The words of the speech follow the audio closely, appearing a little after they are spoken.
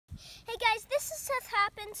Hey guys, this is Seth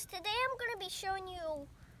Happens. Today I'm going to be showing you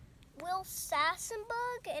Will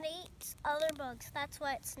Sassenbug and 8 other bugs. That's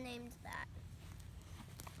why it's named that.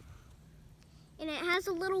 And it has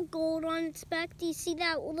a little gold on its back. Do you see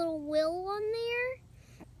that little will on there?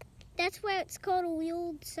 That's why it's called a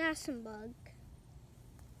wheeled Sassenbug.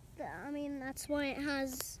 I mean, that's why it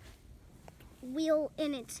has wheel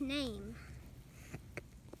in its name.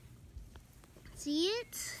 See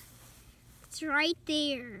it? It's right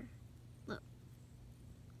there. Look.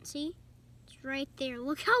 See? It's right there.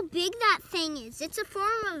 Look how big that thing is. It's a form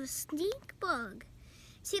of a stink bug.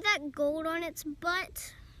 See that gold on its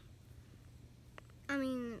butt? I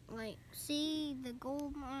mean, like, see the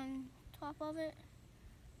gold on top of it?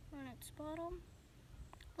 On its bottom?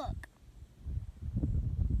 Look.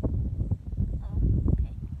 Oh,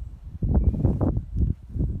 okay.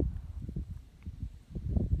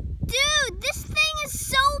 Dude, this thing is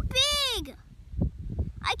so big!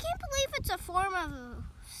 I can't believe it's a form of a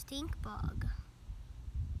stink bug.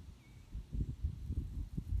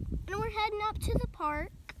 And we're heading up to the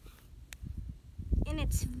park. And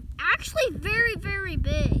it's actually very, very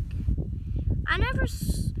big.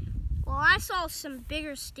 I saw some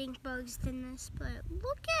bigger stink bugs than this, but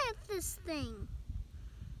look at this thing.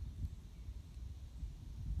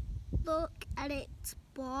 Look at its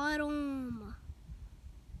bottom.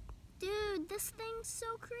 Dude, this thing's so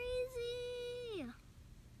crazy.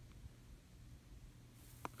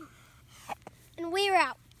 And we're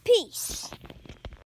out. Peace.